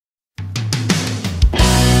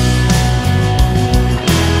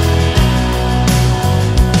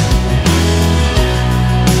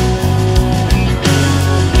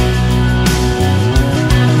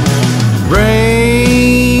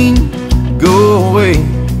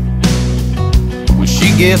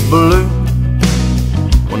is blue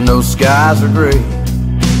when those skies are gray.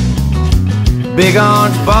 Big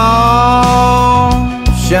orange ball,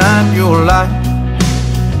 shine your light,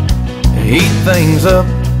 heat things up,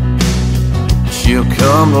 she'll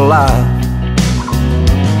come to life.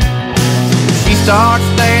 She starts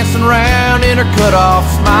dancing around in her cutoff,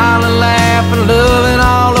 smiling, laughing, loving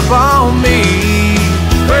all upon me.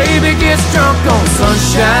 Baby gets drunk on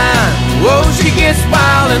sunshine, whoa, she gets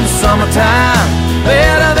wild in the summertime.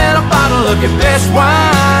 Better than a bottle of your best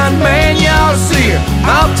wine. Man, you ought to see her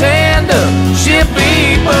all tanned up, she'll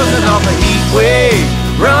be buzzing off a heat wave,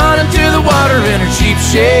 running to the water in her cheap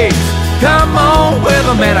shades. Come on,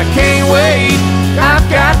 weather man, I can't wait, I've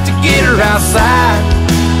got to get her outside.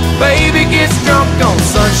 Baby gets drunk on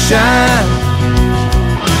sunshine.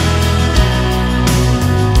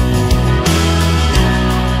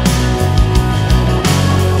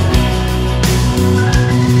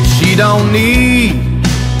 She don't need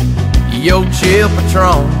your chill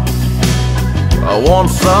Patron. A warm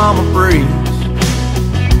summer breeze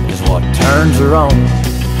is what turns her on.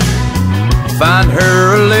 Find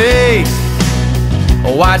her a lake,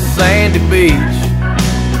 a white sandy beach.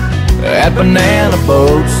 That banana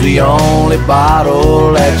boat's the only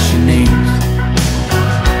bottle that she needs.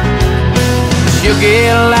 She'll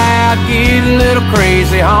get loud, get a little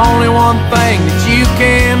crazy. Only one thing that you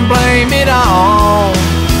can blame it on.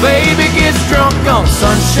 Baby gets drunk on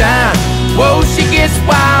sunshine, whoa, she gets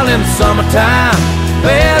wild in the summertime.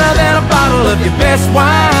 Better than a bottle of your best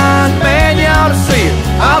wine. Man, you ought to see her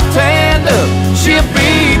all tanned up, she'll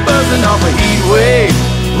be buzzing off a heat wave,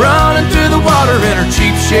 running through the water in her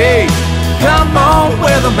cheap shades. Come on,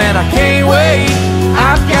 weatherman, I can't wait,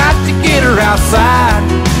 I've got to get her outside.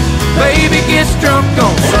 Baby gets drunk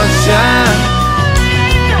on sunshine.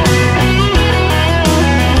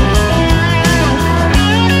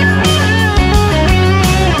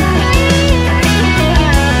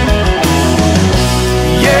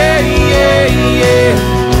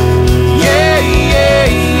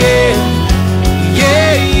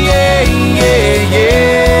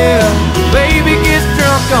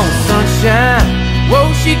 Whoa,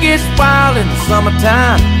 she gets wild in the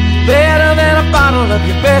summertime. Better than a bottle of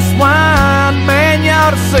your best wine. Man, you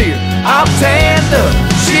ought to see her all tanned up,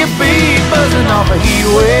 she'll be buzzing off a heat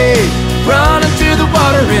wave, running to the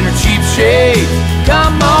water in her cheap shades.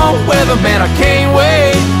 Come on, weatherman, I can't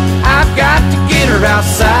wait, I've got to get her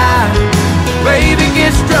outside. Baby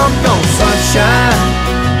gets drunk on sunshine.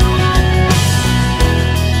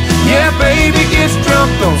 Yeah, baby gets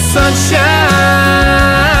drunk on sunshine.